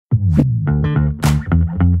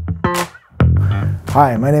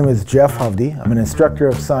Hi, my name is Jeff Hovde. I'm an instructor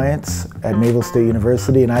of science at Mayville State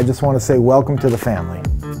University, and I just want to say welcome to the family.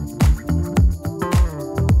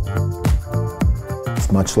 It's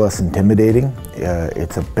much less intimidating.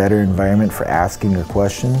 It's a better environment for asking your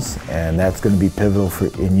questions, and that's going to be pivotal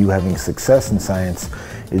in you having success in science,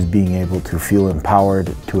 is being able to feel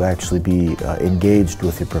empowered to actually be engaged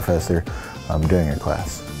with your professor during your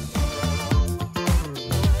class.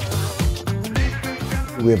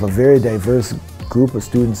 We have a very diverse group of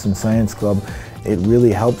students in Science Club. It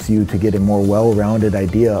really helps you to get a more well-rounded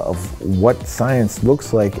idea of what science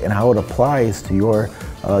looks like and how it applies to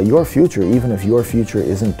your future, even if your future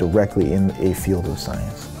isn't directly in a field of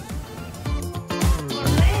science.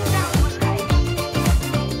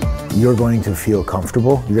 You're going to feel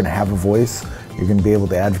comfortable, you're going to have a voice, you're going to be able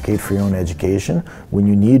to advocate for your own education. When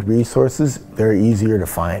you need resources, they're easier to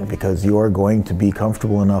find because you're going to be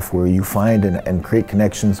comfortable enough where you find and create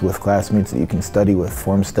connections with classmates that you can study with,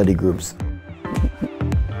 form study groups.